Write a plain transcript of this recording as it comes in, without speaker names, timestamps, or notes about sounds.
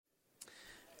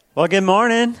Well, good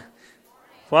morning.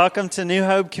 Welcome to New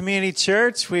Hope Community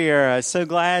Church. We are so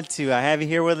glad to have you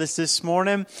here with us this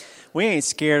morning. We ain't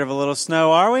scared of a little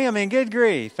snow, are we? I mean, good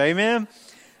grief. Amen.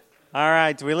 All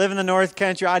right. We live in the North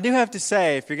Country. I do have to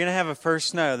say, if you're going to have a first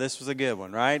snow, this was a good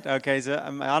one, right? Okay. So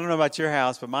I don't know about your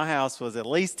house, but my house was at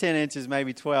least 10 inches,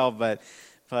 maybe 12. But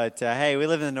hey, we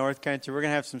live in the North Country. We're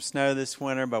going to have some snow this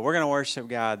winter, but we're going to worship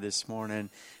God this morning.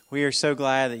 We are so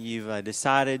glad that you've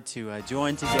decided to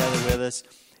join together with us.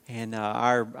 And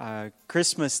our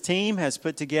Christmas team has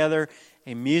put together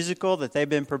a musical that they've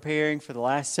been preparing for the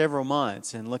last several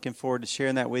months, and looking forward to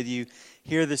sharing that with you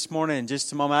here this morning in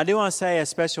just a moment. I do want to say a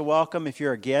special welcome if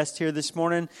you're a guest here this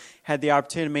morning. Had the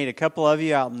opportunity to meet a couple of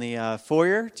you out in the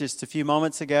foyer just a few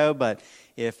moments ago, but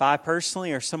if I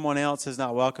personally or someone else has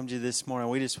not welcomed you this morning,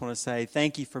 we just want to say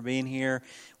thank you for being here.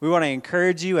 We want to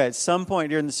encourage you at some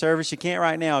point during the service. You can't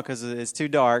right now because it's too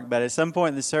dark, but at some point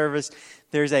in the service,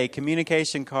 there's a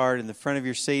communication card in the front of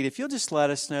your seat. If you'll just let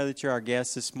us know that you're our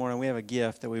guest this morning, we have a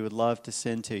gift that we would love to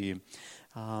send to you.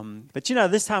 But you know,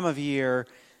 this time of year,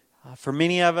 for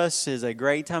many of us, is a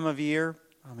great time of year.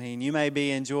 I mean, you may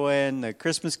be enjoying the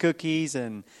Christmas cookies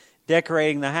and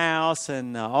decorating the house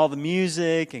and all the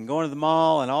music and going to the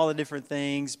mall and all the different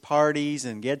things, parties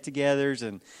and get-togethers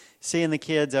and seeing the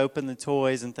kids open the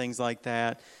toys and things like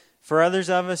that. For others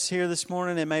of us here this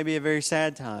morning, it may be a very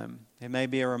sad time. It may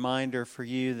be a reminder for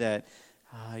you that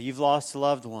you've lost a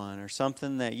loved one, or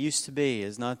something that used to be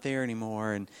is not there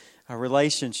anymore, and a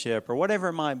relationship or whatever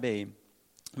it might be.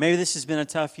 Maybe this has been a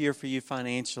tough year for you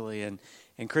financially, and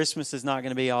Christmas is not going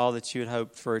to be all that you had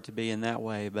hoped for it to be in that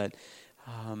way. But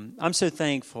I'm so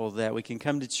thankful that we can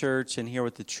come to church and hear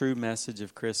what the true message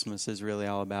of Christmas is really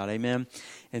all about. Amen.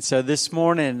 And so this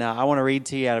morning, I want to read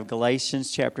to you out of Galatians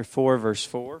chapter 4, verse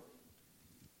 4.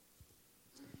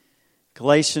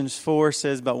 Galatians 4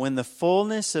 says, "But when the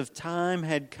fullness of time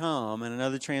had come," and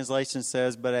another translation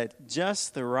says, "But at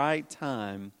just the right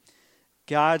time,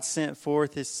 God sent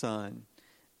forth His Son,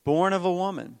 born of a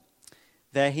woman,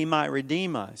 that He might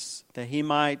redeem us, that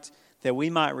we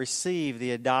might receive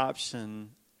the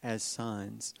adoption as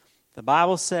sons." The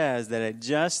Bible says that at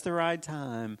just the right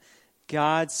time,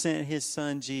 God sent His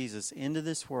Son Jesus into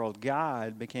this world.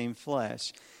 God became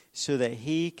flesh so that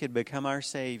He could become our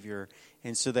Savior,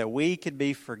 and so that we could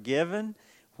be forgiven,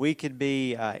 we could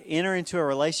be enter into a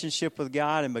relationship with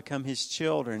God and become His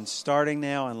children, starting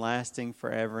now and lasting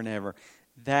forever and ever.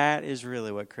 That is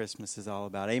really what Christmas is all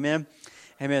about. Amen?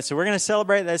 Amen. So we're going to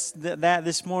celebrate that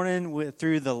this morning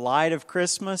through the light of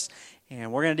Christmas,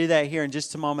 and we're going to do that here in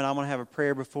just a moment. I'm going to have a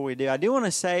prayer before we do. I do want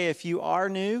to say, if you are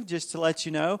new, just to let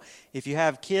you know, if you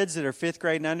have kids that are 5th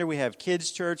grade and under, we have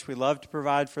Kids Church. We love to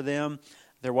provide for them.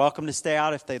 They're welcome to stay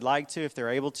out if they'd like to, if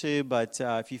they're able to. But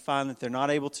if you find that they're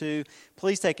not able to,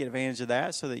 please take advantage of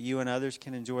that so that you and others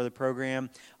can enjoy the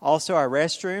program. Also, our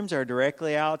restrooms are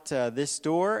directly out this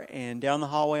door and down the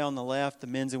hallway on the left, the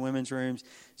men's and women's rooms.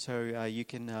 So you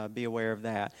can be aware of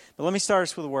that. But let me start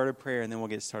us with a word of prayer, and then we'll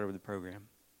get started with the program.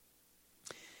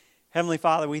 Heavenly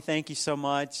Father, we thank you so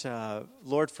much,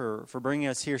 Lord, for bringing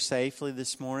us here safely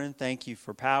this morning. Thank you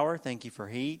for power. Thank you for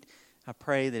heat. I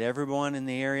pray that everyone in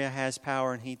the area has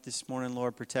power and heat this morning.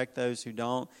 Lord, protect those who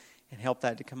don't and help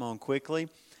that to come on quickly.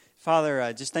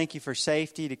 Father, just thank you for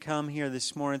safety to come here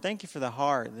this morning. Thank you for the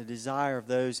heart, the desire of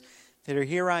those that are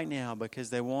here right now because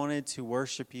they wanted to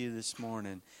worship you this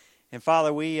morning. And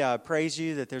Father, we praise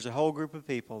you that there's a whole group of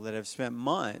people that have spent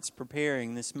months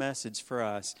preparing this message for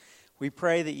us. We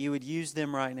pray that you would use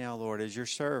them right now, Lord, as your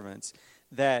servants,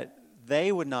 that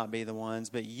they would not be the ones,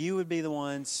 but you would be the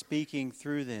ones speaking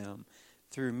through them,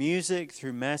 through music,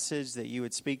 through message, that you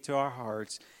would speak to our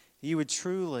hearts. You would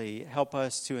truly help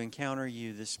us to encounter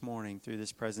you this morning through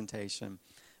this presentation.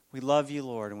 We love you,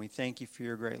 Lord, and we thank you for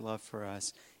your great love for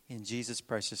us. In Jesus'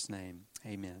 precious name,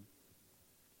 amen.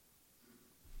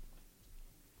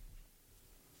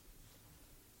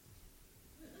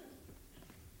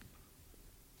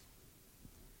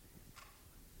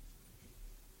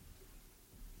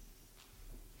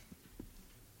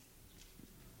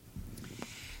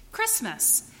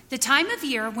 Christmas, the time of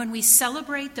year when we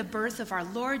celebrate the birth of our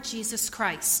Lord Jesus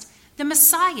Christ, the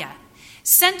Messiah,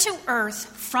 sent to earth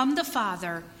from the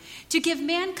Father to give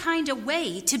mankind a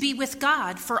way to be with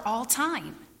God for all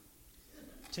time.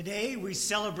 Today we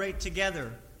celebrate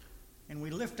together and we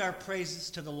lift our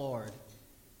praises to the Lord,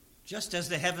 just as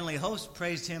the heavenly host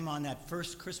praised him on that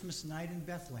first Christmas night in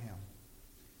Bethlehem.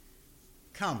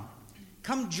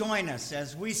 Come join us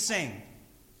as we sing,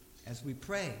 as we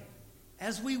pray,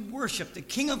 as we worship the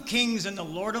King of Kings and the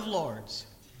Lord of Lords.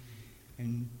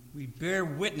 And we bear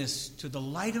witness to the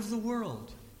light of the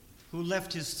world, who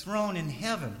left his throne in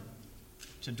heaven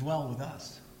to dwell with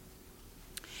us.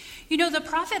 You know, the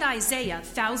prophet Isaiah,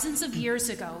 thousands of years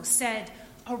ago, said,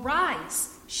 "Arise,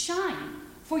 shine,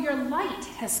 for your light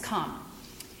has come,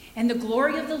 and the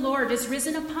glory of the Lord is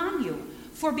risen upon you.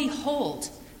 For behold,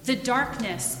 the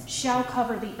darkness shall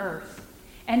cover the earth,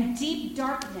 and deep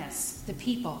darkness the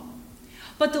people.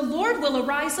 But the Lord will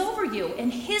arise over you,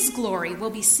 and his glory will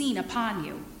be seen upon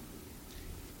you."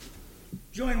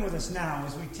 Join with us now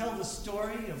as we tell the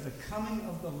story of the coming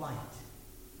of the light,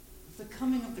 of the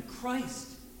coming of the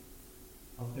Christ,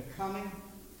 of the coming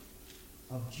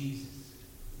of Jesus.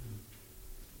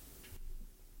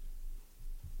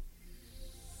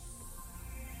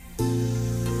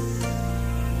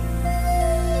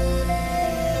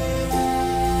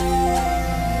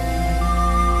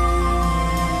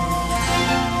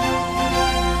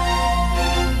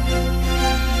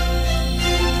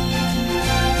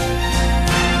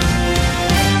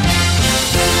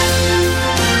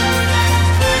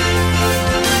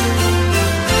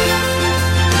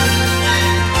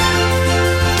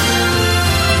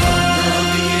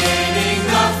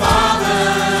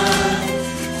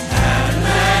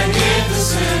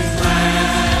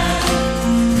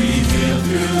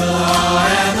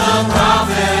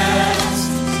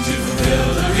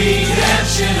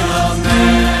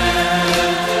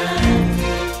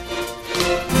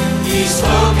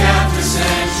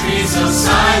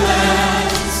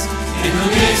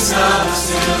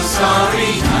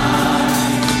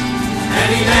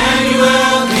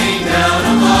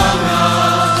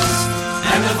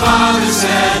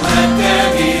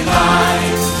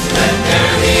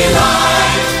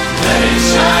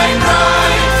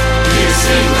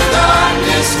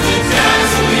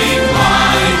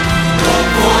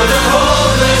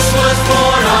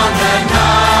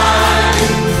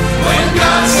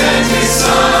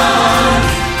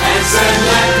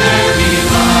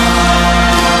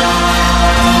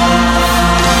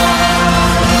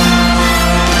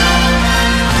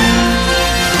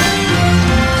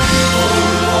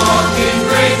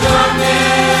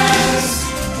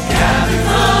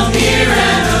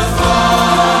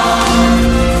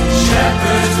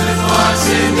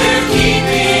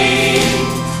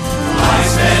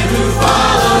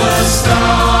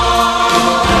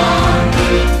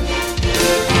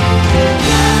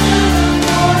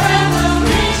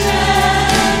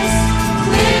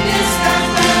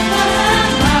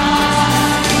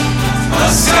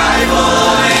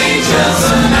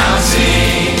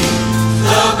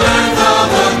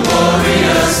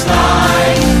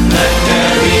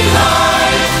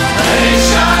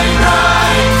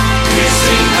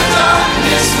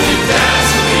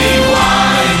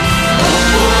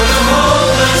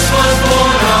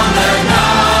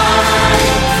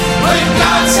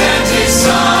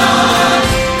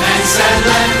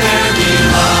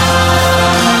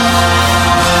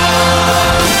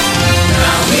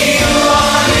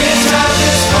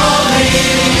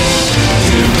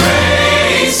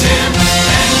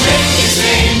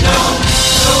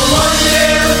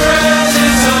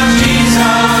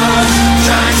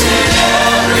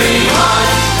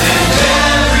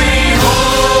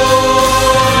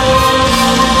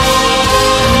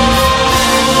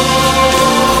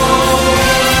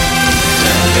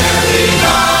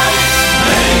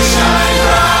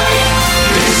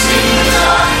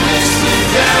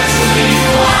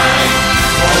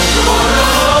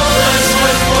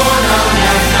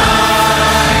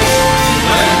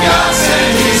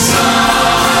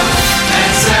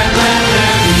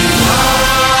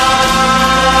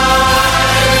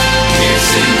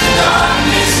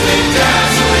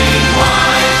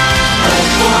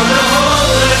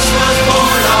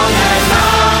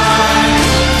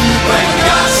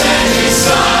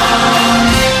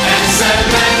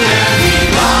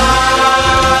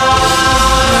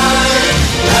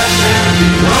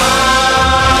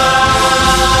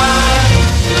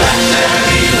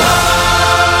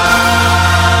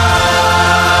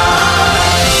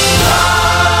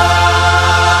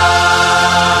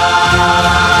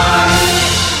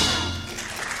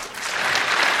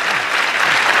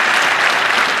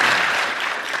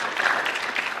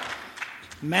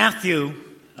 Matthew,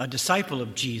 a disciple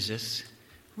of Jesus,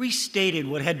 restated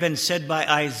what had been said by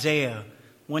Isaiah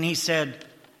when he said,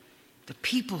 "The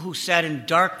people who sat in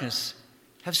darkness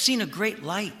have seen a great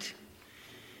light,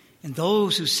 and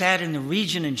those who sat in the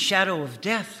region and shadow of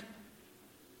death,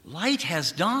 light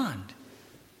has dawned."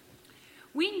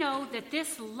 We know that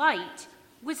this light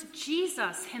was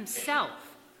Jesus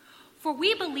himself, for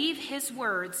we believe his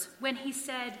words when he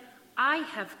said, "I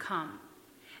have come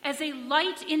as a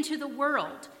light into the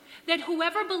world, that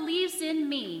whoever believes in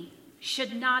me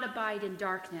should not abide in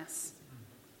darkness."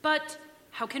 But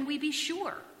How can we be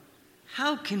sure?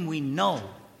 How can we know?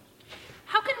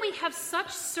 How can we have such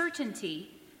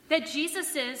certainty that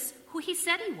Jesus is who he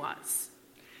said he was?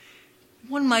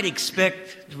 One might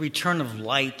expect the return of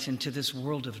light into this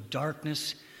world of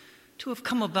darkness to have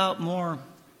come about more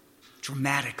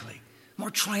dramatically, more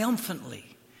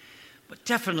triumphantly, but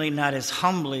definitely not as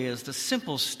humbly as the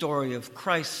simple story of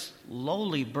Christ's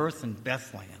lowly birth in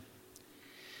Bethlehem.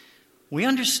 We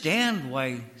understand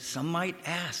why some might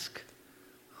ask,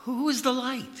 who is the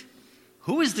light?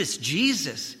 Who is this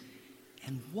Jesus?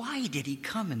 And why did he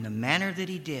come in the manner that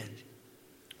he did?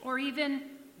 Or even,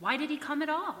 why did he come at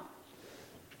all?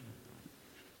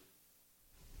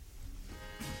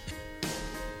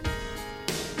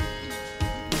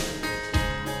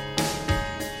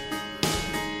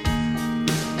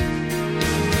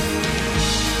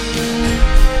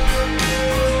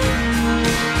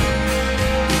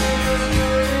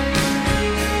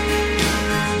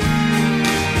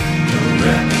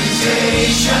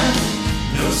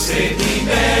 No stately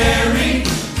bearing,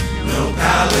 no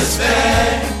palace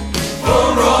bed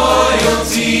for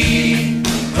royalty,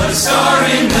 but a star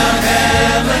in the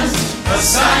heavens, a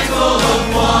sign full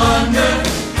of wonder,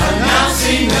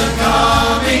 announcing the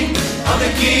coming of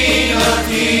the King of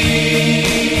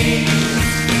Kings.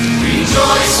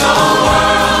 Rejoice, O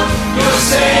world, your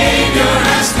Savior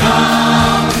has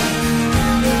come,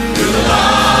 through the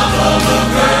love of a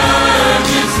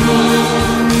virgin's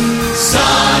womb.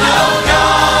 Son of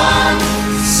God,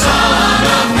 Son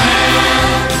of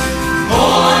Man,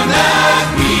 born that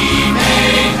we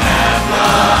may have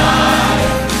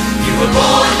life. You were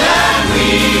born that we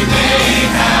may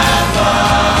have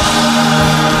life.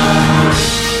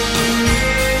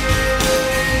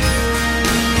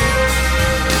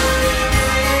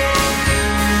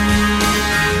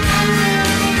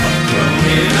 A throne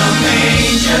in a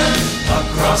manger, a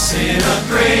cross in a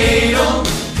cradle,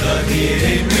 the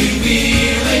hidden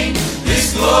revealing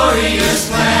this glorious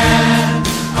plan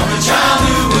of the child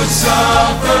who would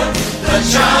suffer, the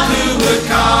child who would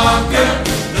conquer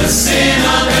the sin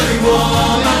of every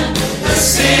woman, the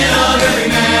sin of every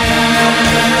man.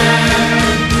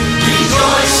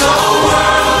 Rejoice, O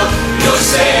world, your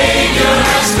Savior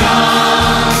has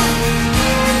come,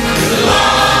 through the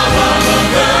love of a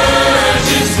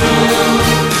virgin's womb.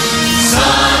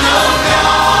 Son of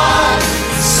God,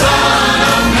 Son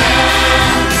of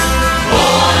Man,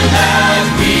 born that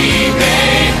we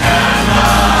may have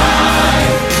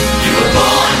life. You were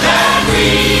born that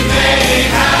we may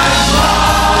have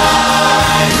life.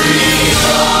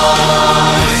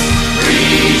 Rejoice,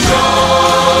 rejoice,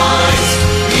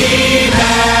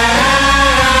 Emmanuel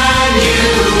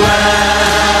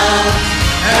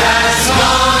has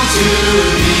come to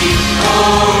thee,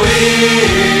 O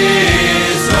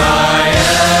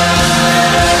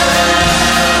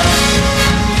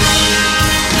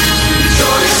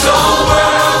Rejoice, O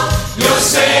world, your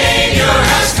Savior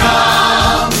has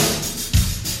come,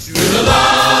 through the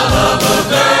love of a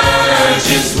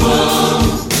virgin's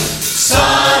womb.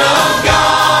 Son of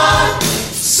God,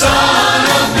 Son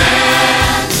of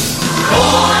Man,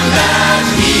 born that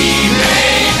we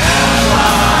may have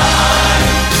life.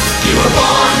 You were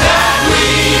born that we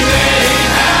may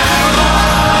have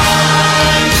life.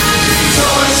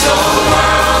 Rejoice, O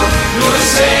world, your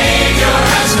Savior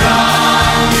has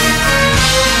come,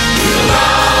 through the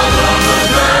love of a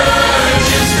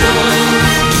virgin's womb.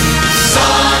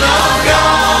 Son of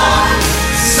God,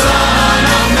 Son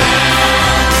of Man,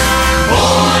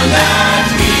 born that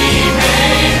we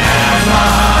may have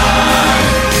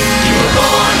life. You were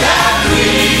born that we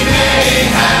may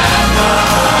have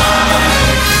life.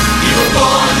 You were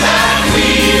born that we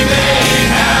may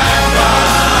have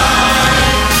life.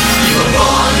 You were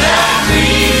born that we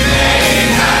may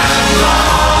have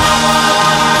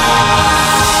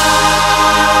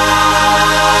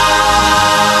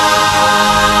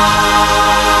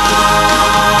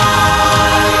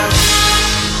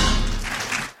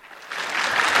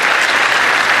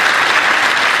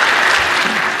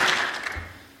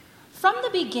From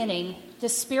the beginning, the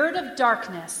spirit of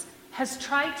darkness has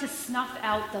tried to snuff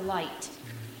out the light.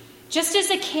 Just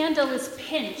as a candle is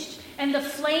pinched and the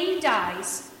flame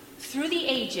dies through the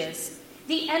ages,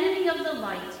 the enemy of the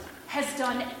light has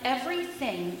done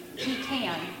everything he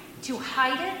can to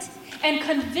hide it and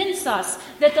convince us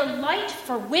that the light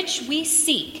for which we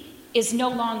seek is no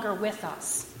longer with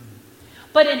us.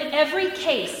 But in every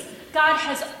case, God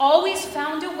has always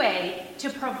found a way to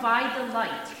provide the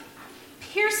light,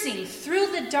 piercing through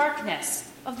the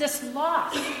darkness of this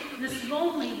lost, this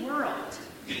lonely world,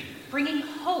 bringing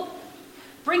hope,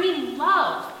 bringing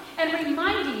love, and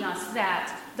reminding us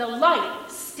that the light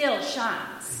still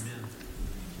shines. Amen.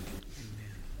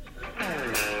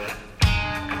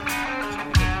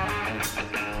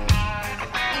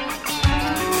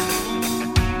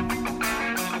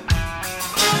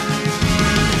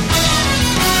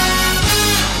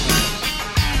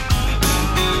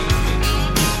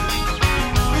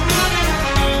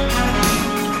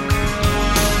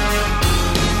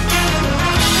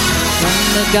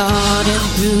 God and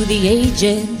through the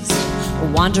ages,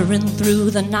 wandering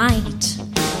through the night,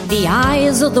 the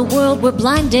eyes of the world were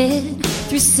blinded.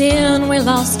 Through sin we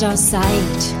lost our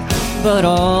sight. But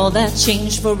all that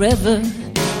changed forever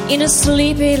in a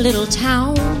sleepy little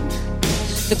town.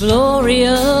 The glory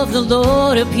of the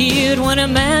Lord appeared when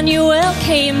Emmanuel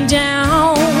came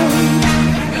down. The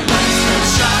light that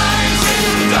shines in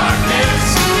the darkness.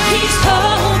 He's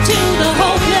hope to the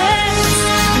hopeless,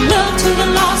 love to the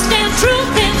lost, and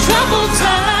truth in troubled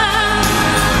times.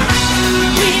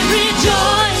 We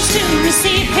rejoice to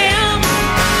receive Him.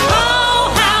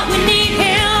 Oh, how we need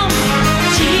Him.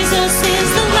 Jesus is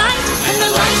the light, and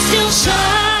the light still shines.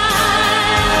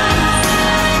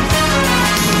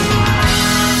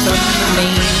 From the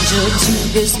manger to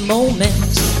this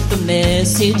moment, the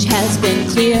message has been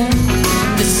clear.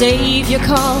 The Savior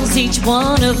calls each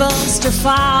one of us to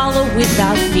follow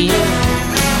without fear.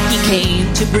 He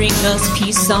came to bring us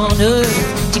peace on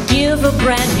earth, to give a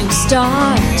brand new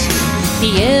start.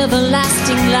 The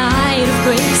everlasting light of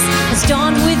grace has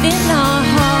dawned within our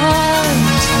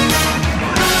heart.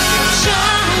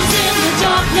 Shines in the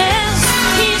darkness,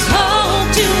 He's hope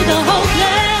to the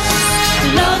hopeless,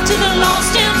 love to the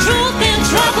lost, and truth in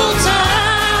troubled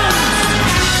times.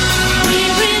 We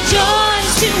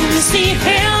rejoice to receive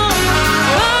Him.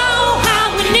 Oh,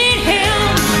 how we need Him.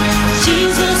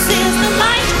 Jesus is the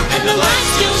light, and the light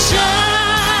still shines.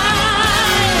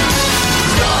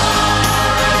 Star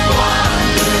of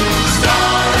wonder,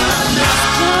 star of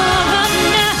night,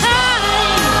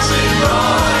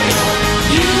 royal,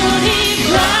 beauty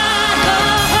bright,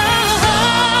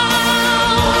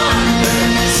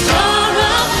 star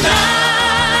of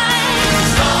night,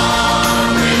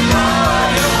 starry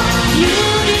royal,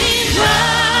 beauty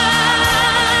bright.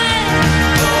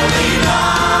 holy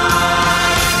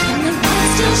light. And the light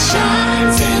still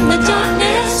shines in the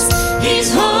darkness.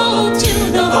 He's hope to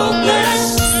the hopeless,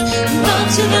 love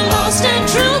to the lost, and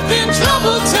truth in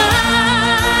troubled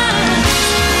times.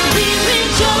 We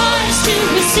rejoice to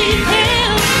receive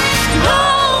Him.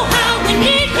 Oh, how we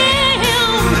need Him.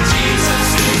 Jesus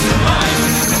is the light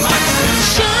that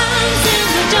Shines in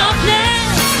the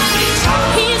darkness. He's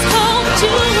hope. He's hope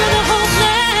to the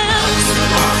hopeless,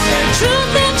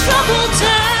 truth in troubled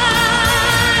times.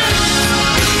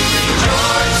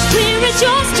 We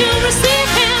rejoice to receive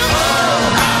Him.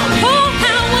 Oh,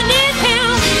 how we need Him.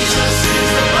 Jesus is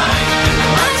the light,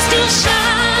 Light still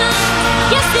shines.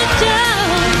 Yes, it does.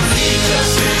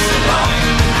 Jesus is the light,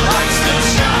 the light still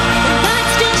shines. Light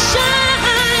still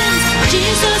shines.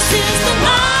 Jesus is the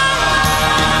light.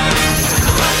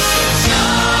 The light still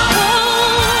shines.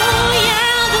 Oh,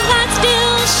 yeah, the light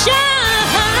still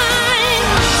shines.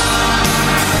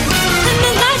 And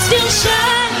the light still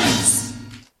shines.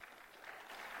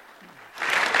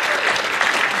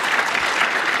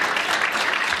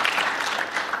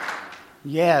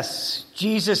 Yes,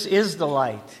 Jesus is the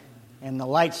light, and the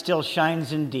light still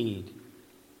shines indeed.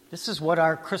 This is what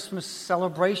our Christmas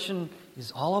celebration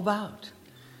is all about.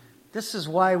 This is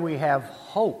why we have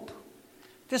hope.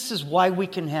 This is why we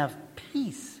can have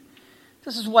peace.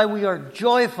 This is why we are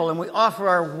joyful and we offer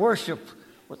our worship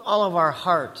with all of our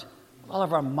heart, with all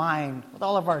of our mind, with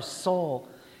all of our soul,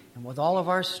 and with all of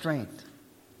our strength.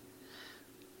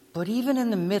 But even in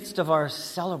the midst of our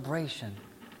celebration,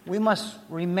 we must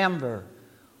remember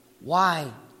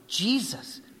why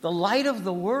Jesus, the light of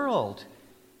the world,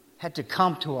 had to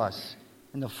come to us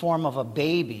in the form of a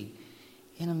baby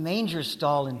in a manger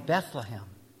stall in Bethlehem.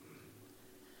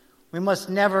 We must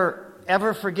never,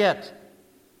 ever forget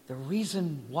the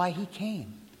reason why He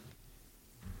came.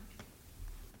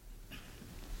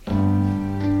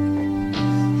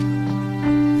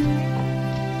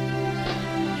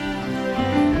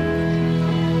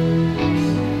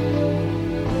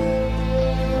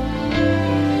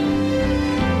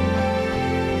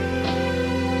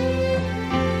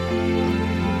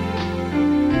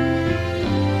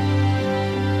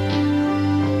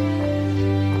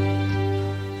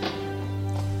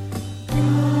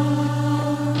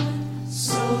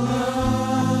 So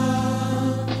loved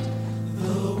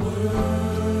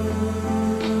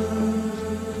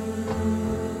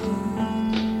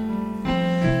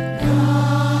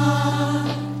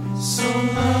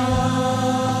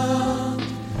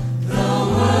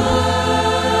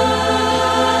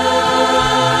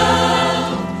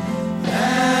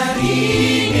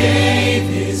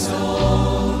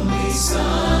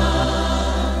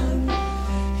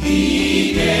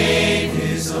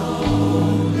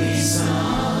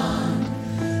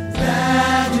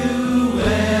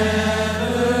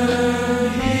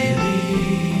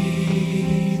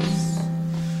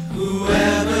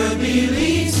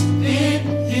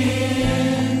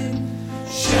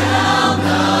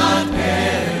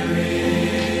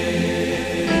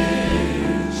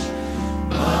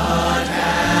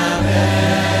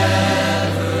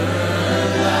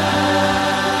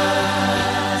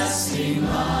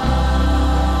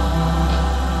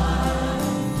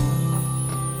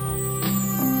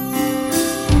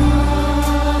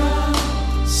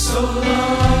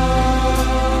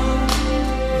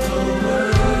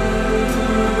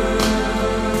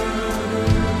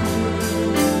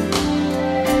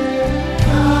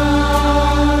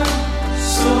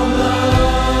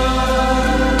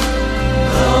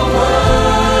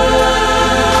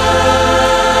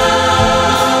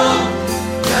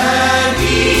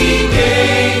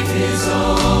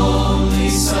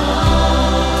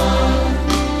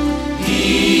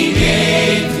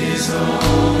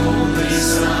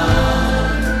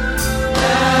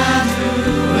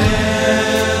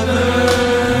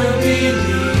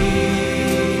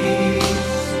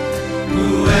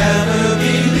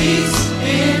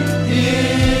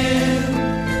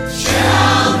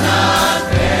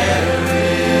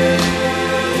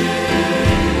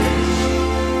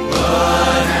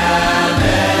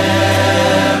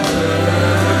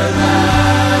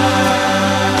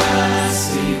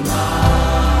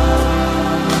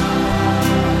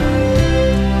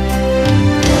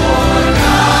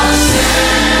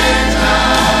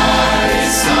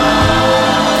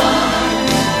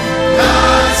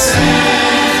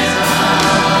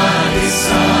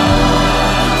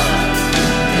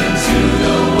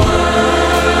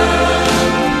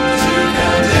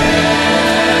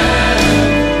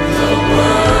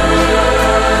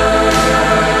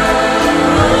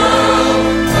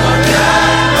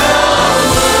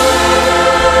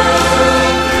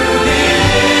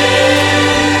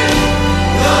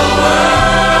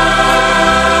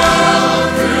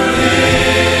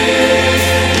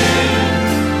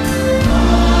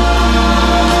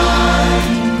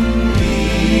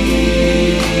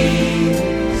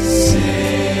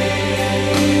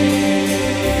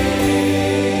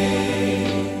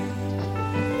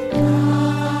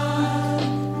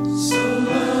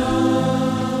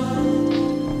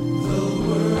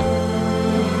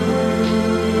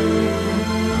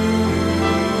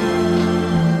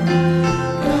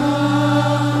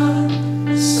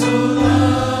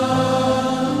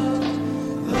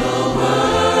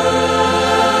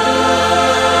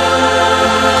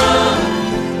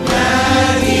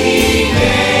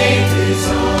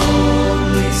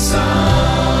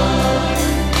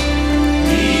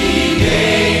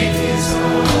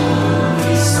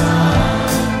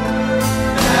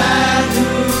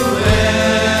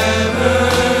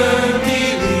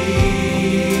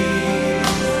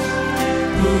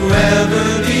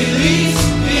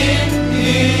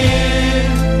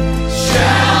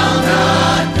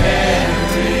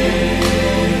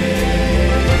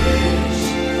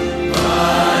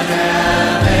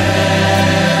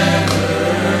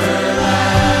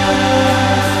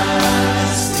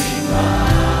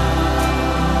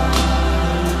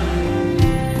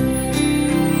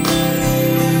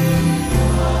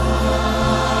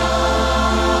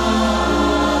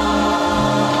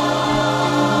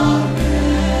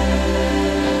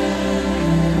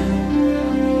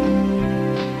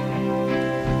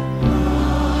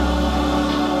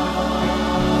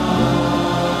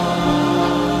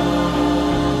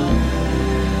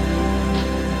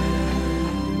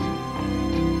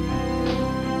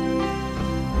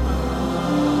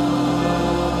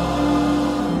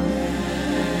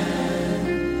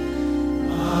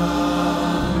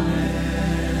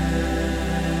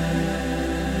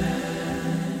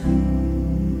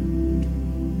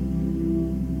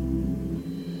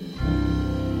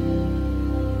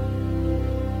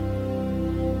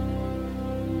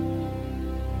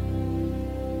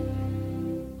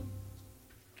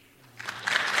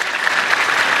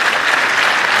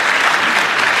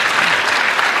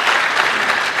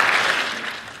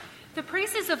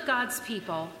God's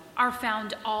people are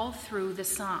found all through the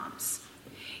Psalms.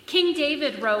 King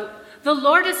David wrote, "The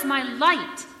Lord is my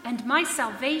light and my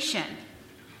salvation.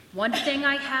 One thing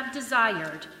I have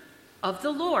desired of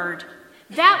the Lord,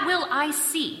 that will I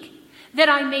seek, that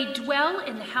I may dwell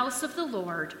in the house of the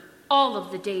Lord all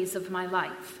of the days of my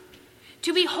life,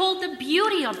 to behold the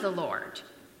beauty of the Lord.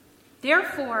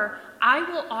 Therefore, I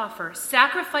will offer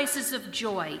sacrifices of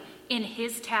joy in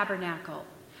his tabernacle.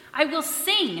 I will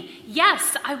sing,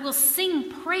 yes, I will sing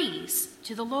praise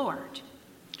to the Lord."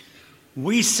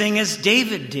 We sing as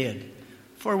David did,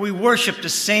 for we worship the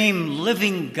same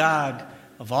living God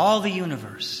of all the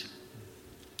universe.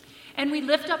 And we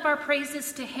lift up our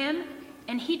praises to him,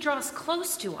 and he draws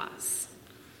close to us.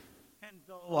 And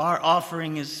though our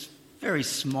offering is very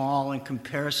small in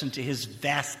comparison to his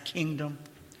vast kingdom,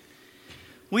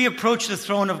 we approach the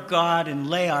throne of God and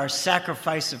lay our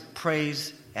sacrifice of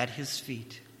praise at his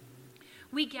feet.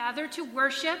 We gather to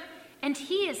worship, and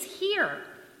he is here,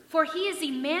 for he is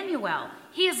Emmanuel.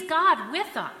 He is God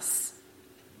with us.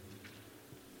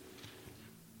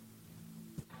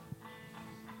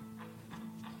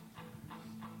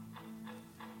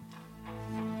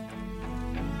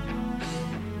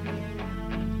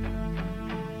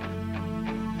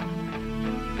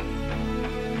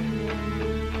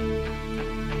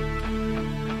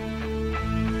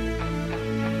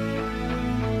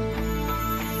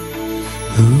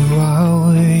 Who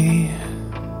are we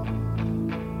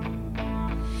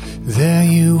that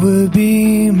you would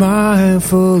be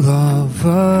mindful of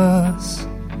us?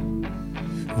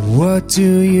 What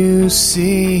do you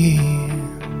see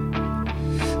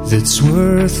that's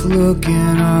worth looking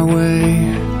our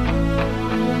way?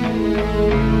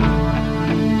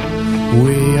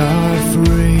 We are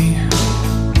free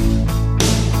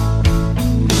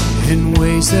in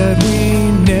ways that we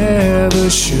never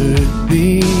should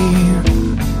be.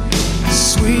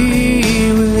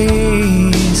 Sweet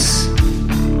release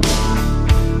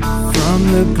from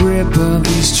the grip of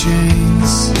these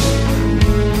chains.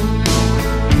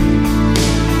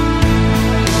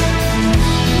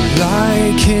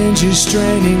 Like hinges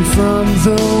straining from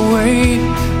the weight,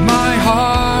 my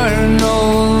heart no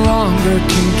longer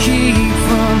can keep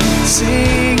from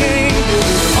singing.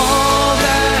 All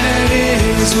that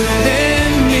is within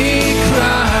me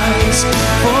cries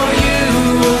for you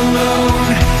alone.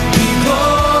 Be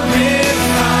glorified,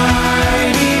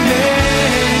 Emmanuel,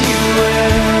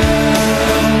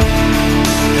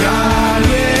 God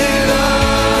with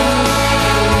us.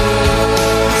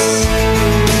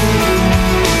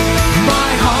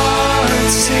 My heart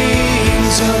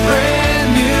sings a brand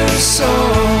new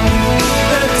song.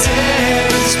 The dead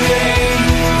is paid,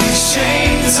 these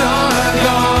chains are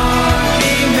gone.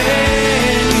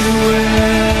 Emmanuel,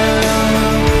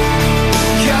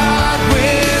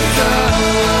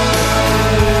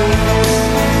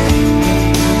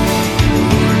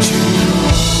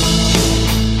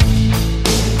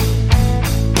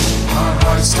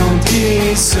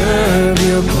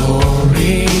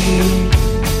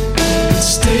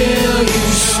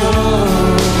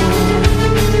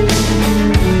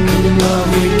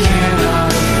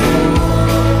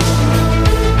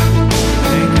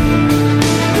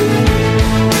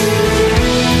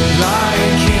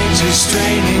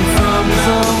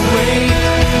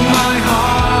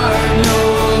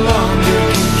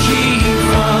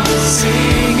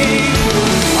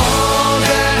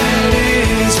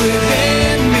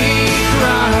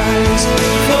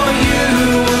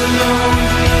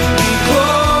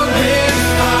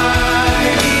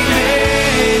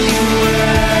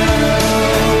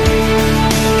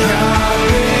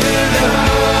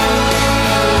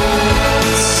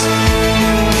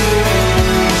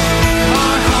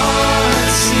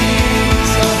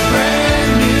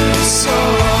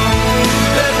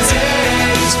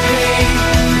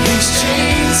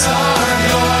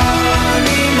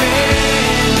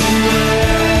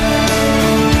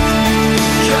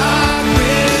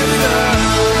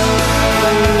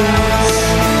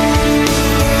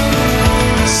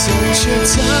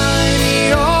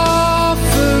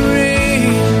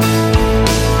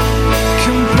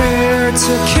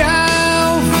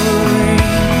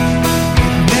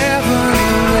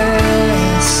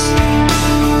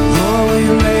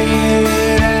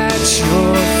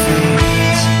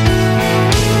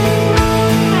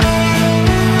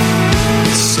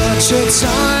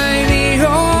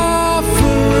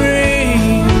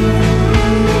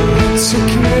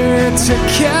 went to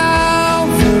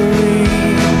Calvary,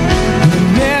 but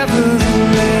nevertheless,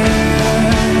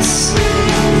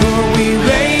 Lord, we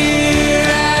lay it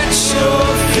at your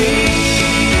feet.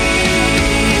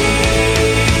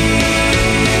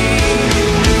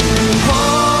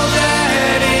 All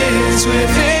that is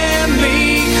within me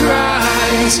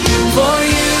cries, for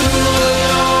you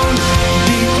alone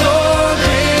be glorified,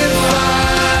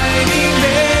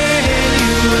 Emmanuel,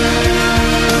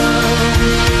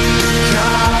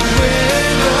 God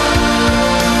with us.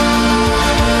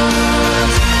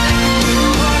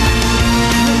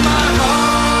 My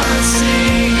heart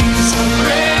sings a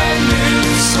brand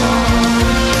new song.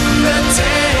 The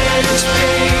dead is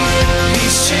paid,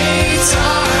 these chains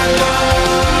are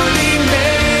gone,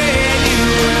 Emmanuel,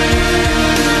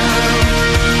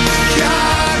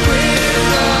 God with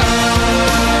us.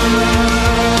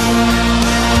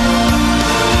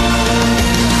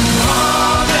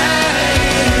 All that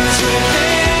is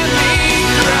within me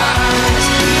cries,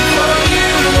 for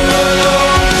you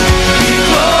alone be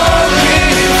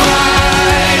glorified,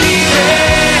 Emmanuel,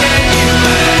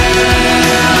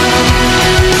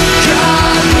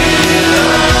 God with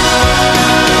us.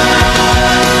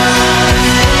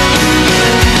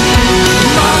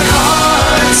 My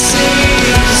heart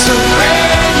sings a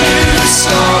brand new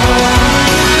song.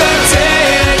 The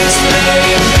dead is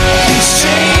laid, these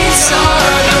chains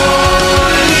are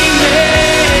gone, Emmanuel,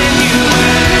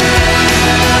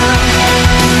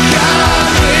 God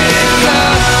with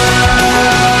us.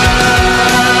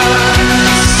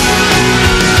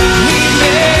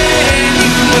 Emmanuel,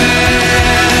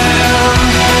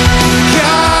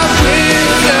 God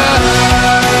with us.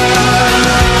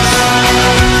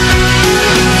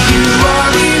 You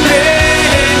are Emmanuel,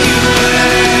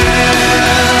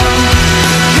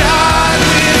 God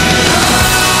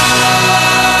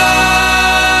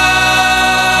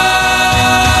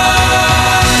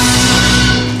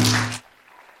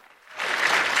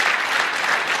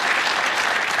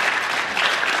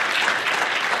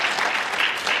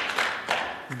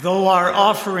Though our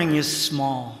offering is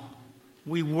small,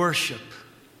 we worship.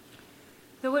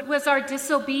 Though it was our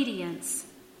disobedience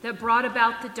that brought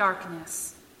about the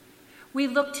darkness, we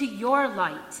look to your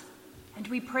light and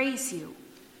we praise you.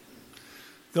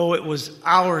 Though it was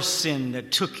our sin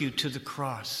that took you to the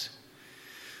cross,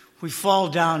 we fall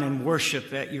down and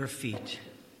worship at your feet.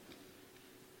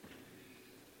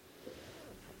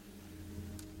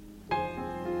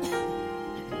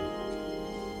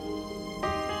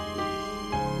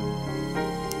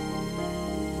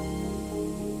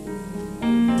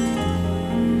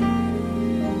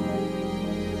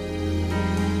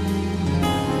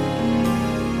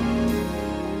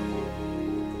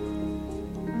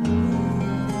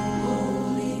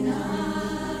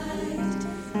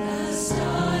 The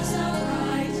stars are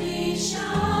brightly shining.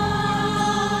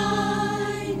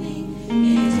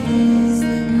 It is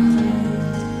the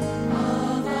night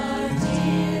of our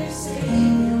dear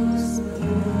Savior's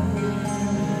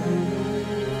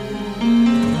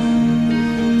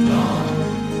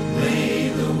Lay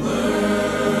the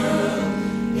world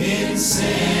in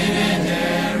sin and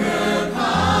error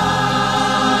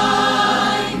pining,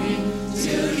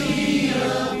 till he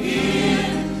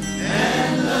appeared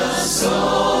and the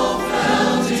soul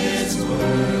felt its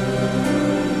worth.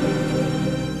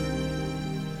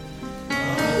 A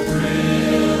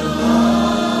thrill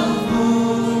of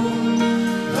hope,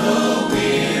 the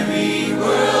weary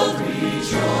world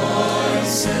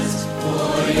rejoices,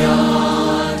 for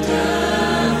yonder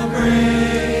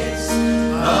breaks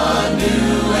a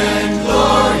new and glorious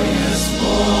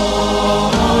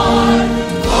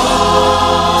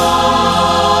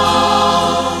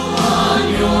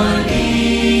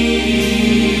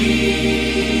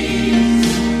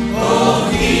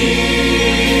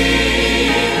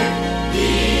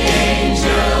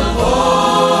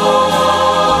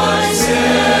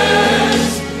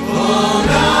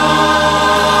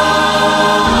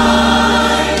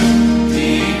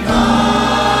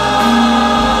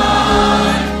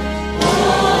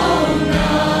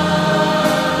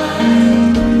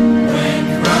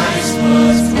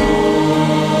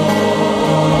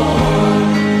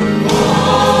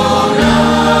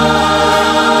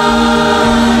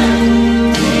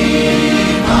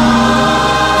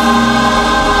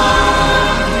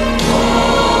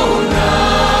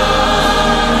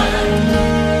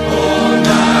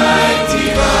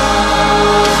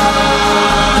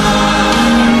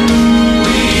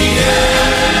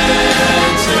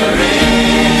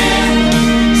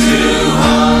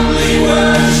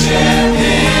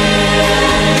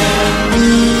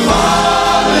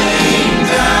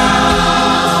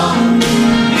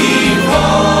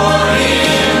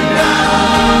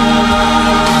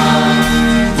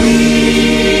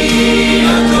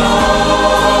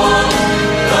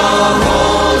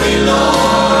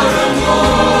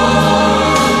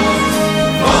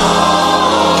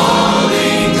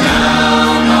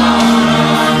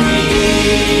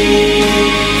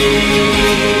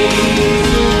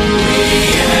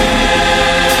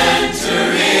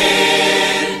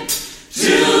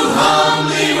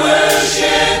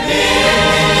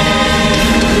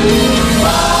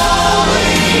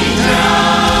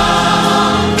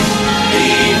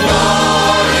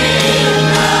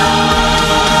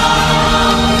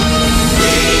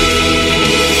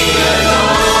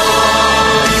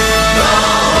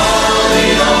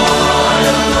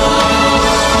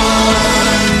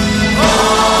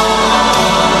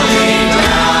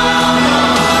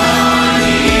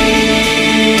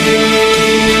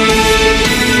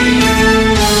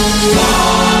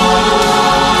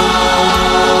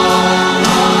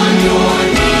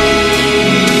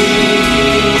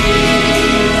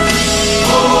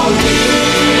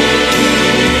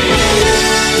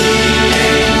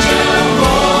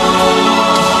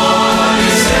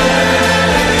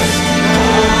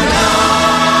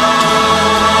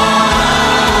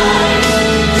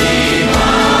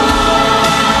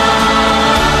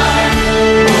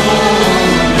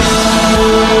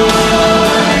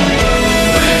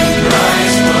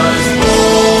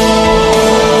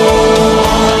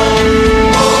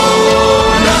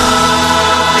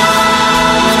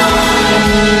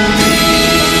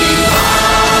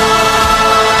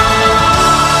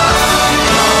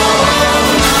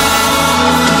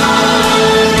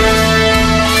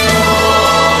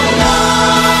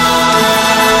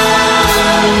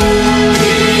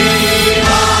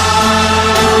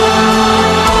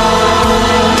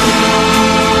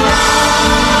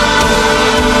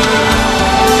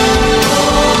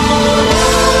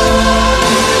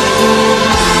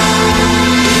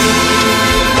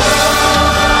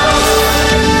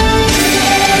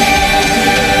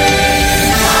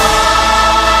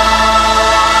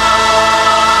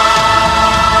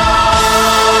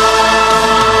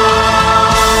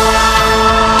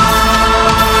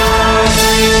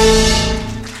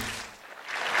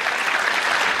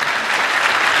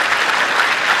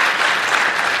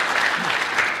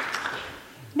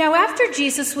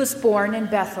Jesus was born in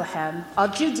Bethlehem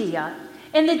of Judea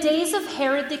in the days of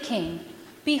Herod the king,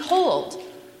 behold,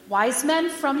 wise men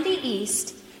from the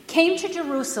east came to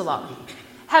Jerusalem,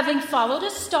 having followed a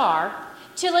star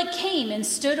till it came and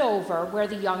stood over where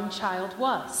the young child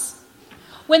was.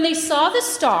 When they saw the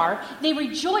star, they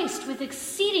rejoiced with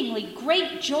exceedingly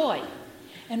great joy.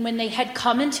 And when they had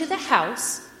come into the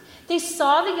house, they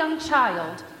saw the young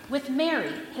child with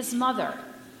Mary, his mother.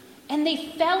 And they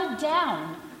fell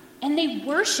down and they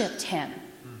worshipped him.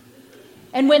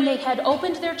 And when they had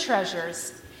opened their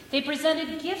treasures, they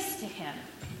presented gifts to him,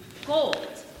 gold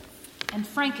and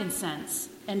frankincense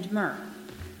and myrrh.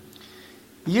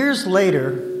 Years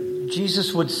later,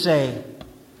 Jesus would say,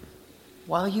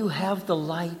 while you have the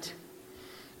light,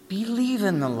 believe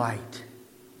in the light,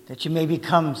 that you may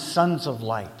become sons of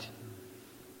light.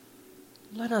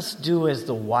 Let us do as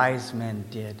the wise men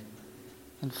did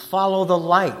and follow the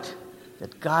light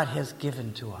that God has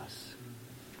given to us.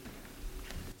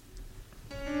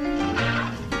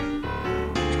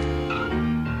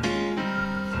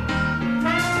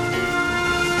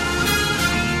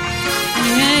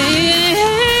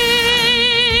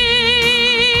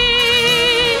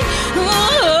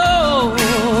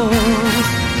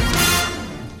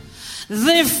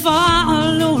 They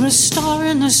followed a star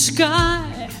in the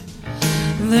sky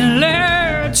that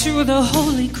led to the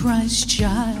holy Christ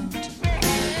child.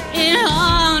 In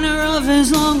honor of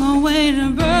his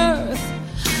long-awaited birth,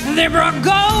 they brought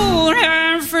gold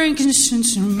and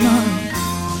frankincense and myrrh.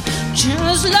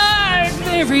 Just like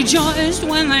they rejoiced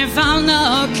when they found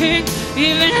the king,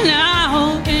 even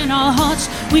now in our hearts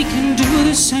we can do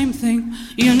the same thing.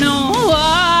 You know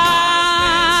why?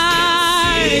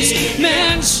 Wise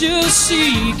men still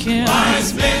seek him.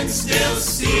 Wise men still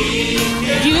seek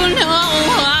him. You know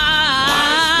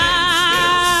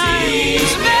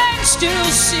wise men still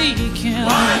seek him.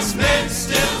 Wise men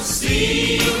still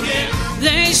seek him.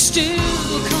 They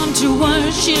still come to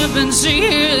worship and see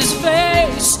his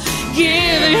face,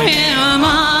 giving him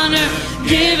honor,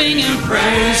 giving him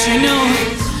praise. You know,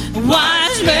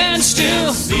 wise men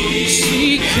still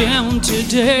seek him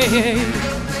today.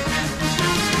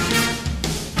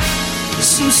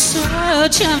 Some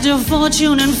search after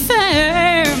fortune and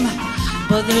fame,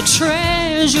 but their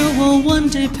treasure will one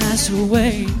day pass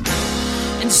away.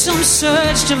 And some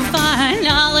search to find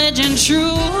knowledge and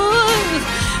truth,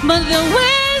 but the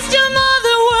wisdom of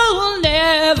the world will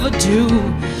never do.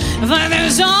 For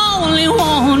there's only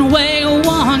one way,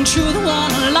 one truth,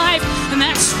 one life, and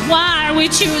that's why we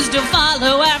choose to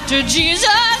follow after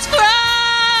Jesus Christ.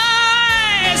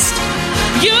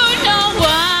 You know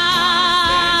why.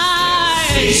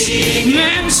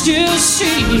 Men still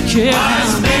seek him.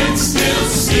 Wise men still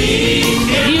seek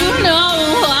him. You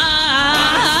know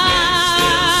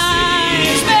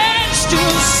wise men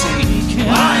still seek him.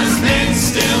 Wise men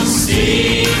still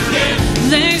seek him.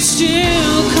 They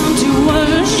still come to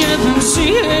worship and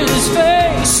see his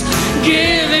face,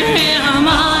 giving him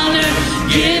honor,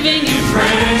 giving him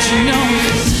praise. You know,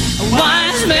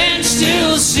 wise men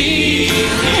still seek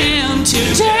him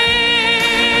today.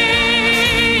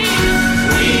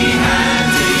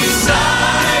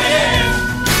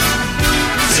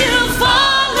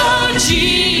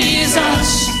 Jesus,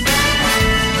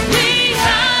 we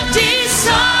have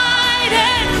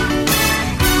decided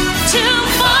to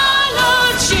follow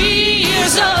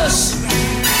Jesus.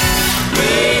 We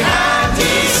have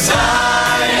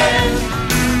decided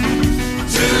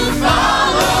to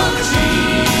follow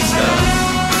Jesus.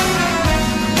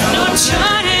 No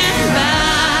turning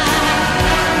back.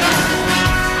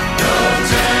 No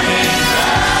turning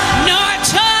back. No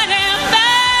turning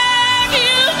back.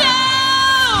 You know,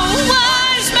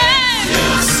 wise men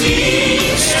still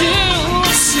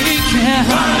seek him.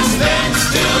 Wise men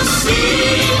still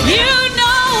seek him. You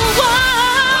know wise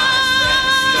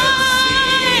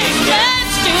men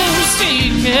still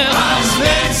seek him. Wise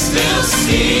men still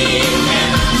seek him.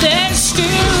 They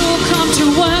still come to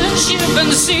worship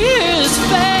and see his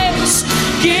face,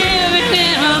 giving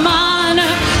him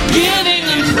honor, giving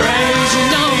him praise. You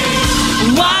know,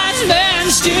 wise men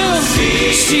still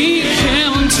seek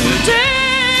him today.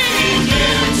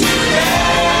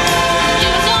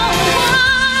 You know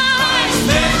wise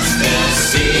Men still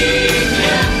seek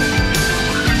him.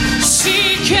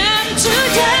 seek him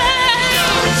today.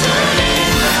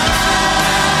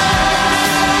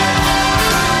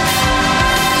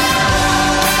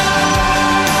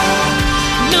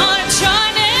 No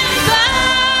turning back.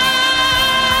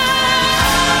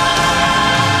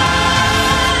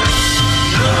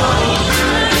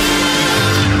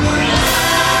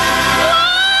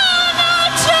 No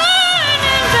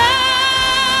turning back.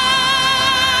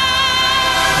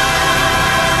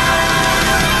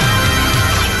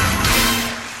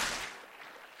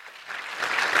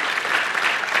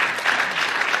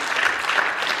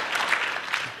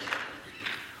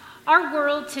 Our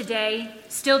world today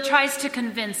still tries to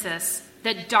convince us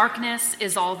that darkness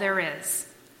is all there is,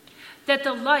 that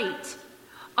the light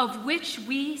of which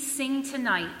we sing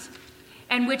tonight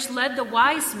and which led the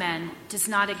wise men does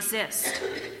not exist.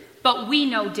 But we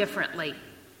know differently.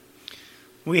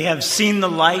 We have seen the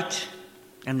light,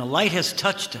 and the light has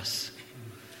touched us.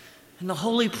 And the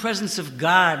holy presence of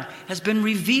God has been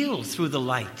revealed through the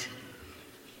light.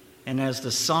 And as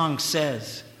the song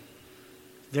says,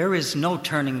 there is no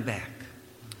turning back.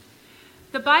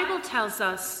 The Bible tells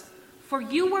us, "For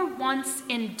you were once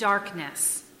in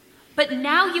darkness, but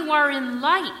now you are in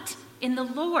light in the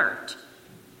Lord.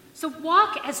 So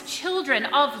walk as children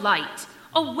of light.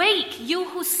 Awake, you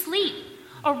who sleep.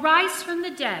 Arise from the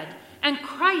dead, and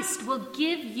Christ will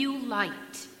give you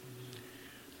light."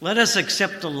 Let us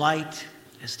accept the light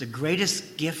as the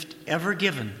greatest gift ever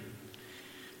given.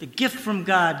 The gift from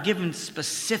God given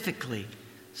specifically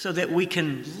so that we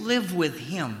can live with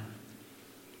Him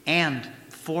and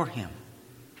for Him.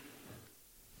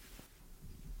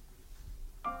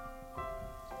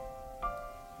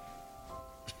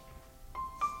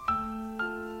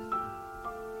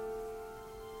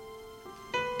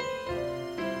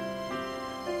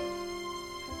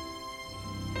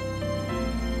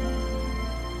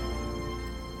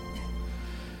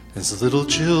 As little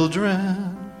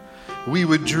children, we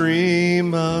would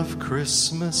dream of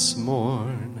Christmas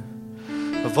morn,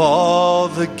 of all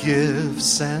the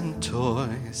gifts and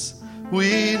toys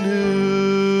we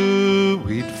knew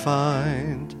we'd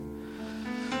find.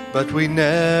 But we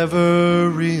never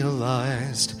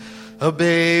realized a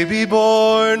baby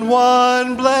born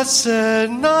one blessed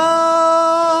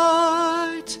night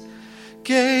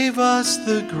gave us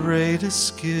the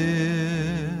greatest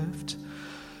gift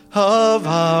of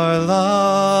our lives.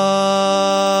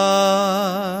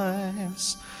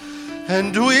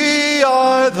 And we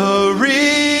are the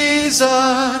reason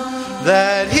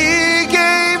that He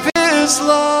gave His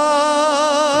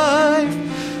life.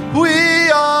 We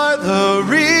are the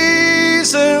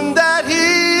reason that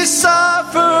He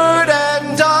suffered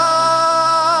and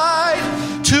died.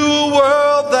 To a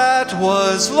world that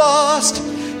was lost,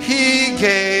 He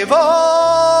gave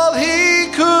all He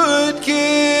could give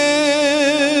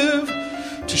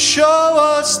to show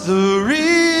us the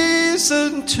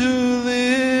reason to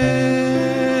live.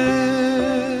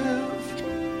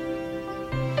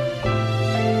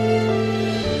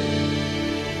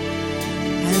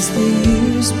 As the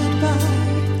years went by,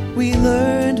 we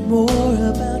learned more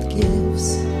about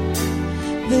gifts,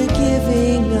 the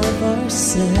giving of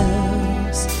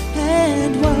ourselves,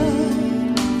 and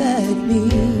what that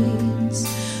means.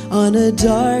 On a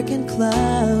dark and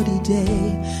cloudy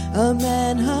day, a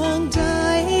man hung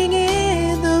dying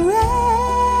in the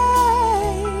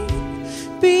rain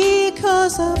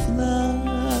because of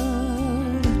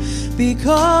love,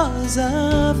 because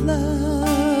of love.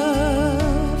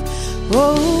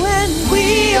 Oh, and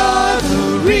we are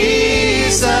the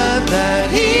reason that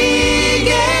He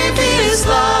gave His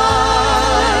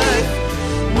life.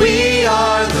 We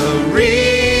are the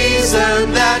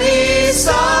reason that He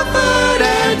suffered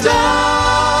and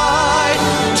died.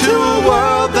 To a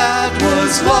world that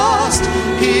was lost,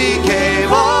 He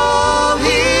gave all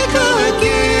He could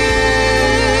give.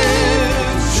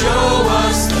 Show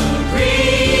us the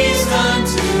reason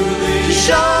to live.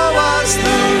 Show us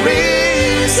the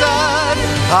reason.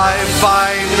 I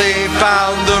finally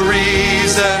found the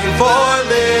reason for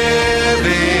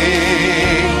living.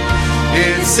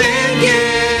 It's in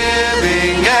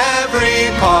giving every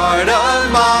part of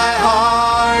my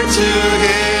heart to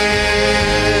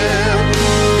Him.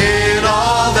 In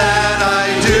all that I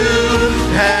do,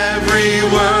 every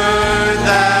word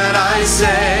that I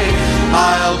say,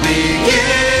 I'll be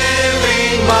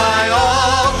giving my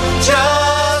all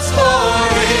just for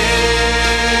Him.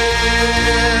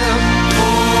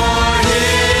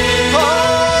 Oh,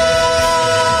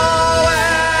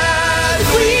 and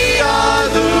we are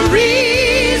the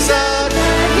reason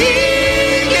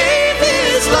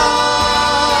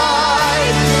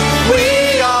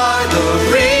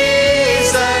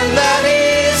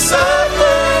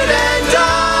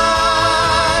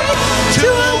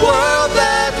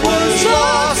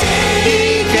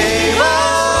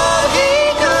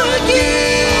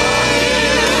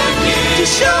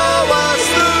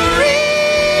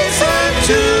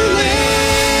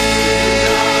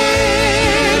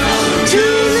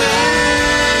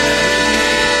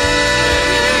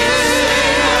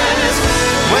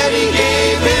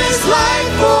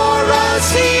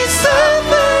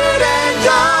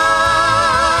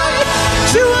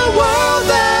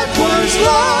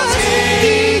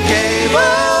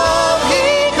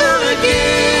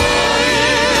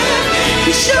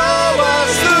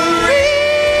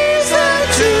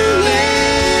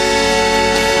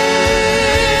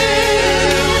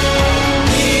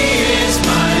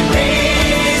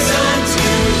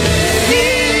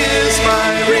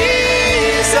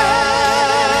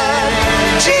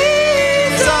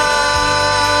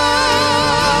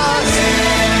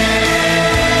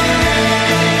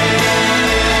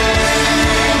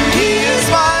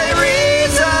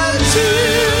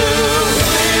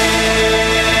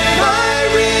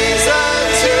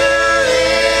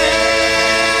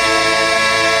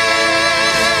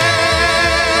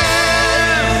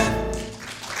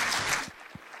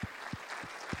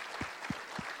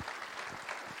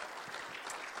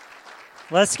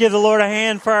Let's give the Lord a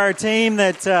hand for our team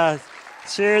that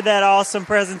shared that awesome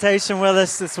presentation with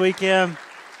us this weekend.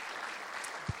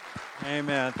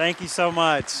 Amen. Thank you so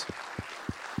much.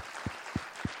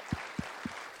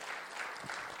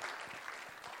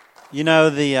 You know,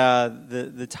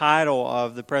 the title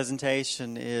of the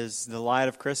presentation is The Light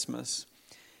of Christmas.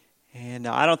 And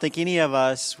I don't think any of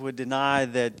us would deny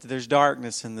that there's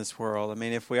darkness in this world. I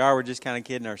mean, if we are, we're just kind of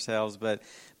kidding ourselves. But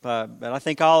I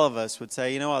think all of us would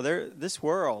say, you know what, this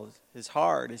world is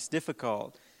hard, it's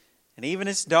difficult, and even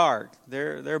it's dark.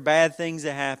 There are bad things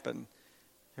that happen.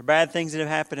 There are bad things that have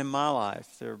happened in my life.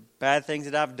 There are bad things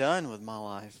that I've done with my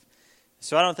life.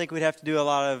 So I don't think we'd have to do a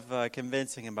lot of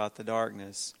convincing about the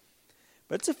darkness.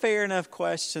 But it's a fair enough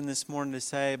question this morning to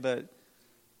say, but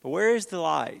where is the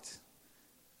light?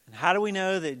 And how do we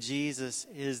know that Jesus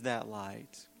is that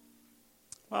light?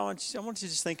 Well, I want you to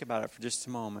just think about it for just a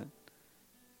moment.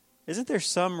 Isn't there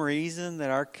some reason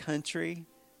that our country,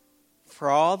 for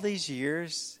all these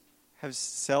years, has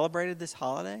celebrated this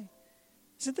holiday?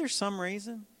 Isn't there some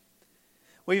reason?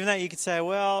 Well, even that you could say,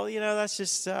 well, you know, that's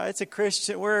just, it's a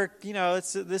Christian,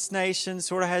 this nation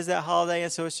sort of has that holiday,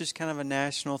 and so it's just kind of a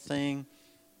national thing.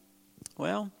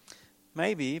 Well,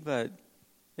 maybe, but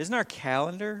isn't our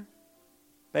calendar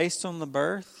based on the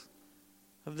birth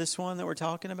of this one that we're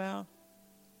talking about?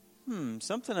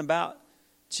 Something about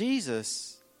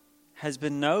Jesus has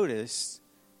been noticed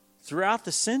throughout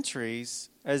the centuries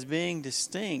as being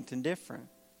distinct and different.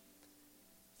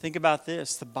 Think about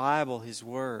this, the Bible, His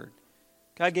Word.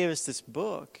 God gave us this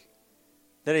book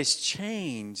that has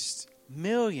changed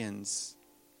millions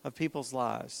of people's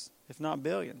lives, if not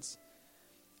billions.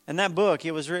 And that book,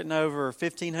 it was written over a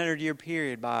 1,500-year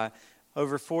period by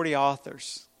over 40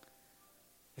 authors.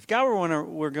 If God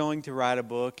were going to write a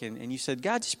book and you said,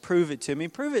 God, just prove it to me.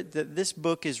 Prove it that this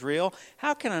book is real.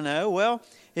 How can I know? Well,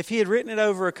 if He had written it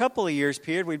over a couple of years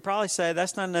period, we'd probably say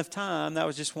that's not enough time. That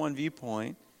was just one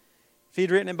viewpoint. If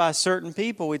He'd written it by certain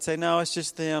people, we'd say, no, it's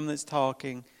just them that's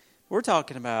talking. We're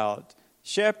talking about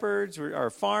shepherds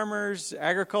or farmers,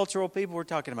 agricultural people. We're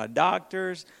talking about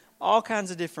doctors, all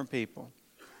kinds of different people.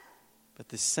 But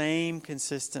the same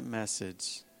consistent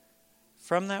message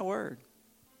from that Word.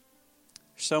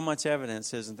 There's so much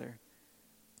evidence, isn't there?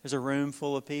 There's a room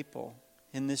full of people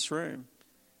in this room.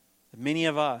 Many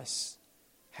of us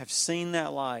have seen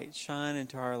that light shine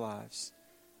into our lives.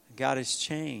 And God has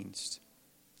changed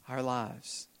our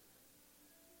lives.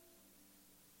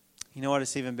 You know what?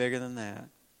 It's even bigger than that.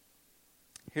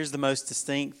 Here's the most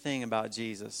distinct thing about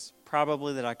Jesus,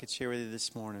 probably that I could share with you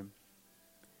this morning.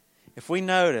 If we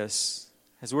notice,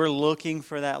 as we're looking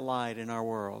for that light in our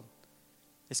world,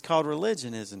 it's called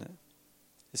religion, isn't it?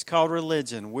 It's called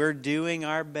religion. We're doing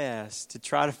our best to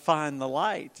try to find the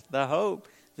light, the hope,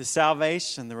 the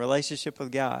salvation, the relationship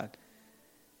with God.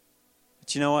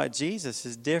 But you know what? Jesus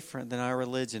is different than our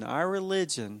religion. Our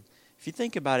religion, if you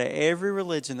think about it, every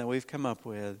religion that we've come up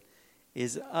with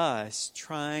is us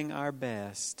trying our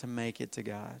best to make it to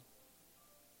God.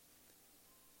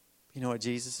 You know what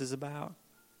Jesus is about?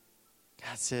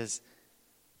 God says,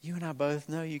 you and I both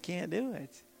know you can't do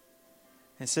it.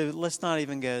 And so let's not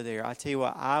even go there. I tell you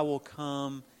what, I will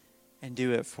come and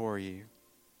do it for you.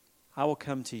 I will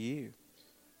come to you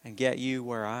and get you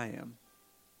where I am.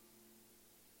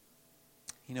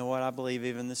 You know what? I believe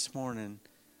even this morning,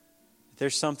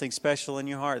 there's something special in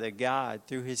your heart that God,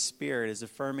 through His Spirit, is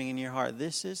affirming in your heart.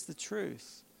 This is the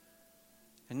truth.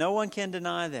 And no one can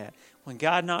deny that. When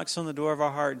God knocks on the door of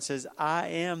our heart and says, I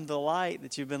am the light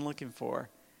that you've been looking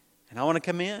for, and I want to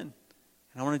come in, and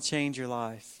I want to change your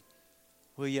life.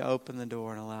 Will you open the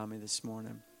door and allow me this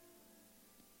morning?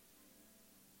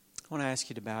 I want to ask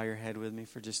you to bow your head with me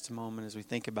for just a moment as we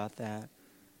think about that.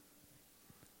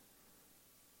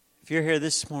 If you're here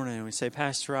this morning and we say,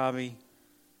 Pastor Robbie,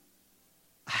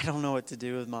 I don't know what to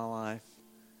do with my life.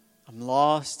 I'm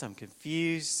lost. I'm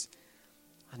confused.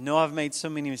 I know I've made so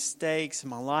many mistakes and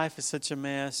my life is such a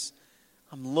mess.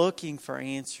 I'm looking for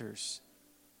answers.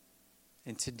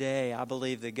 And today, I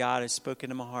believe that God has spoken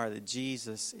to my heart that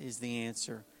Jesus is the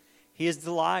answer. He is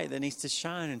the light that needs to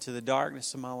shine into the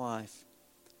darkness of my life.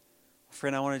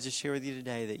 Friend, I want to just share with you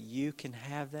today that you can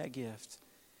have that gift.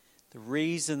 The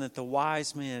reason that the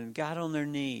wise men got on their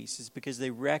knees is because they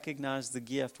recognized the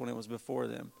gift when it was before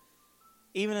them.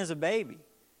 Even as a baby,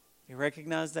 they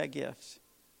recognized that gift.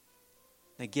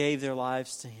 They gave their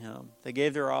lives to Him. They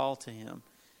gave their all to Him.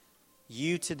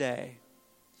 You today,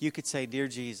 you could say, Dear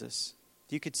Jesus,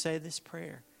 you could say this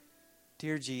prayer.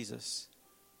 Dear Jesus,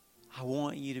 I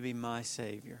want you to be my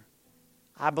Savior.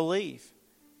 I believe.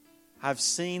 I've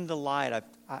seen the light.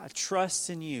 I trust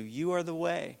in you. You are the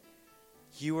way.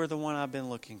 You are the one I've been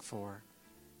looking for.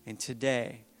 And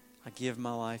today, I give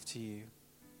my life to you.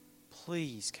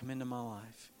 Please come into my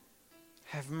life.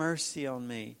 Have mercy on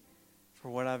me for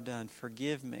what I've done.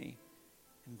 Forgive me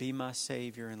and be my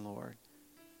Savior and Lord.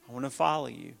 I want to follow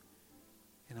you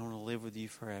and I want to live with you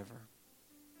forever.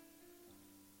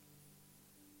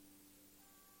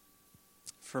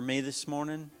 For me this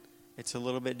morning, it's a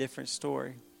little bit different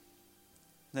story.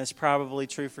 That's probably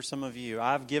true for some of you.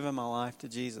 I've given my life to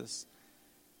Jesus.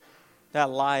 That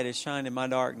light has shined in my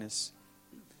darkness.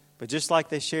 But just like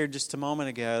they shared just a moment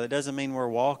ago, that doesn't mean we're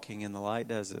walking in the light,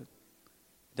 does it?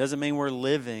 It doesn't mean we're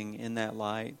living in that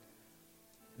light.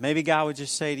 Maybe God would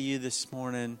just say to you this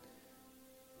morning,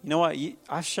 you know what?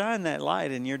 I've shined that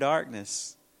light in your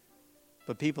darkness.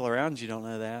 But people around you don't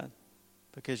know that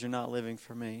because you're not living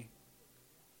for me.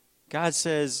 God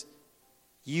says,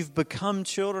 you've become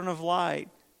children of light.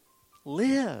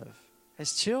 Live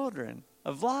as children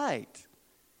of light.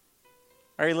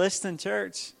 Are you listening,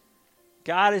 church?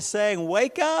 God is saying,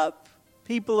 wake up,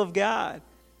 people of God,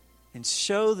 and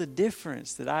show the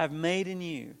difference that I've made in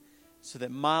you so that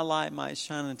my light might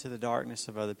shine into the darkness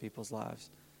of other people's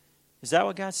lives. Is that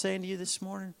what God's saying to you this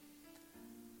morning?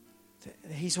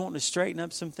 He's wanting to straighten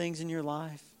up some things in your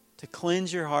life, to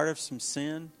cleanse your heart of some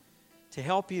sin, to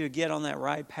help you to get on that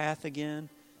right path again,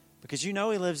 because you know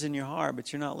He lives in your heart,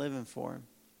 but you're not living for Him.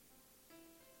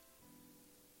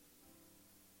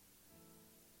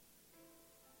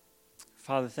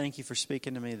 Father, thank you for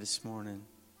speaking to me this morning.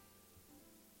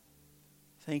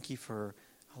 Thank you for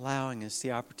allowing us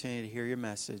the opportunity to hear your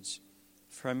message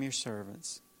from your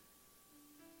servants.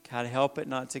 God, help it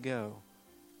not to go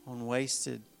on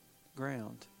wasted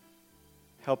ground.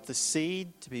 Help the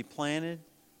seed to be planted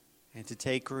and to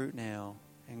take root now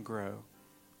and grow.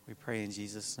 We pray in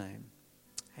Jesus' name.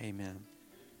 Amen.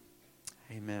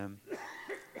 Amen.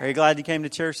 Are you glad you came to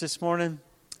church this morning?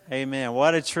 Amen.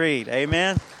 What a treat.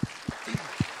 Amen.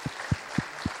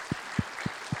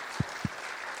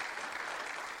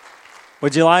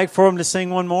 Would you like for them to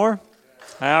sing one more?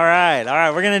 All right.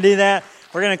 We're going to do that.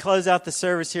 We're going to close out the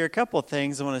service here. A couple of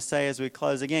things I want to say as we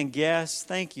close. Again, guests,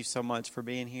 thank you so much for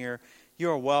being here. You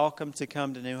are welcome to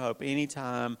come to New Hope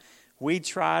anytime. We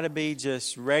try to be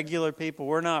just regular people.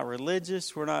 We're not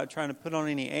religious. We're not trying to put on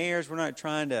any airs. We're not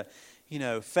trying to,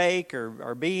 fake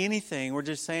or be anything. We're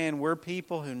just saying we're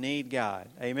people who need God.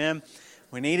 Amen.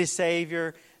 We need a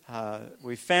Savior.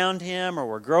 We found Him, or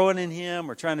we're growing in Him.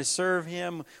 We're trying to serve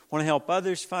Him. Want to help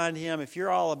others find Him. If you're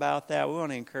all about that, we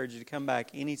want to encourage you to come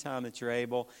back anytime that you're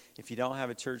able. If you don't have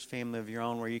a church family of your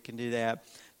own where you can do that.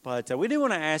 But we do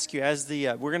want to ask you,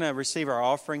 we're going to receive our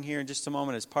offering here in just a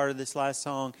moment as part of this last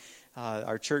song.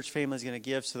 Our church family is going to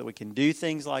give so that we can do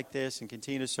things like this and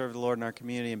continue to serve the Lord in our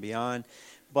community and beyond.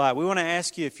 But we want to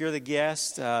ask you, if you're the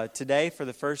guest today for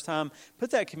the first time,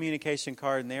 put that communication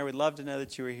card in there. We'd love to know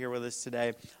that you were here with us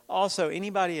today. Also,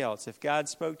 anybody else, if God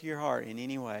spoke to your heart in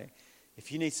any way,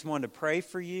 if you need someone to pray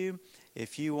for you,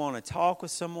 if you want to talk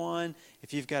with someone,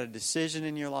 if you've got a decision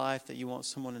in your life that you want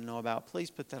someone to know about, please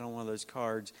put that on one of those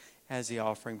cards as the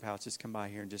offering pouches come by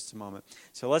here in just a moment.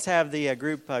 So let's have the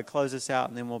group close us out,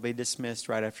 and then we'll be dismissed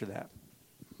right after that.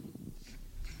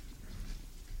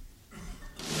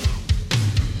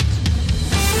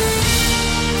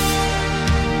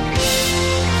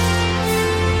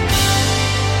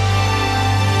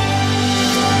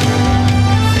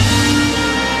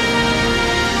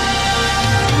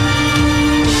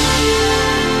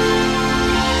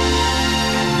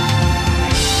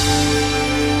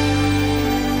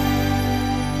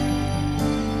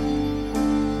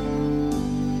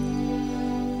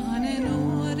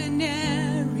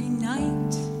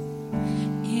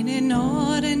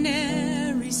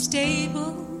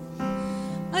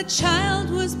 A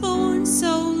child was born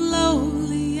so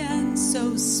lowly and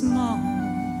so small.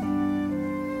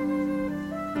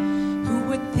 Who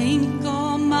would think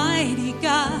Almighty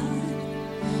God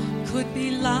could be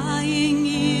lying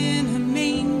in a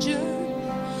manger,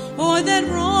 or that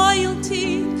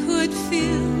royalty could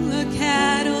fill a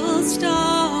cattle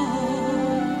stall?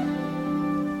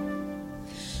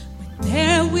 But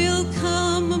there will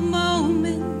come a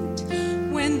moment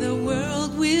when the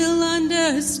world will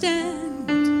understand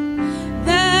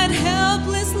that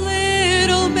helpless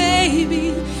little baby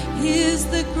is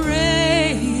the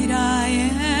great I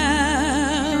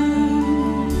am.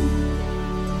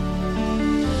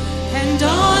 And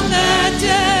on that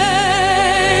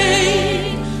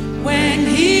day, when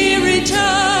He returns,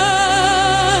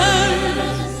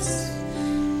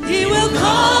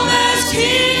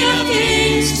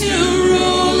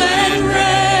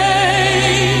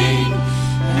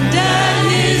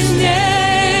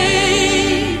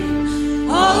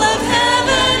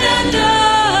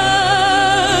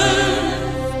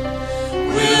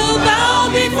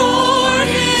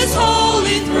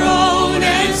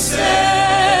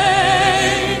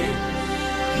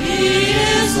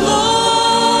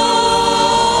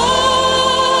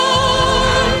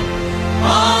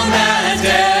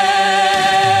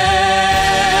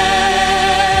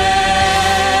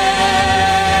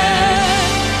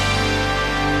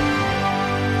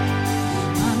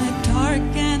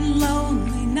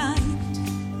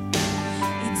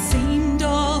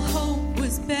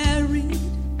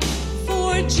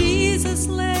 Jesus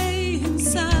lay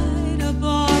inside a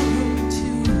borrowed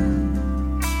tomb,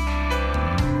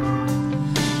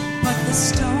 but the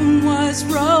stone was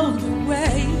rolled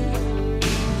away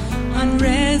on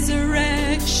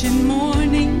resurrection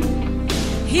morning.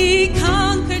 He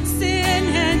conquered sin